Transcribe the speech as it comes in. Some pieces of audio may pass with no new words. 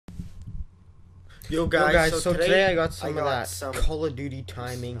Yo guys, so today I got some of that Call of Duty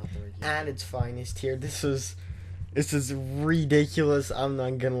timing at its finest here. This is ridiculous, I'm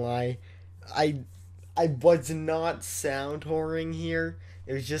not gonna lie. I was not sound whoring here.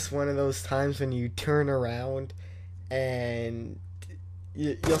 It was just one of those times when you turn around and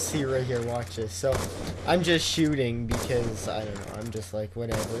you'll see right here, watch this. So I'm just shooting because I don't know, I'm just like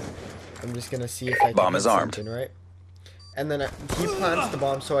whatever. I'm just gonna see if I can Bomb hit is armed. something, right? And then he plants the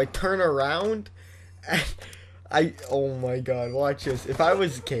bomb, so I turn around and oh my god, watch this. If I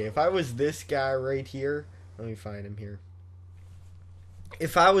was this guy right here, let me find him here.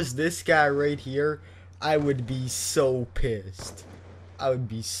 If I was this guy right here, I would be so pissed. I would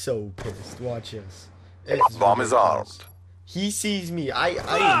be so pissed. Watch this. Bomb is armed. He sees me. I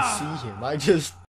didn't see him. I just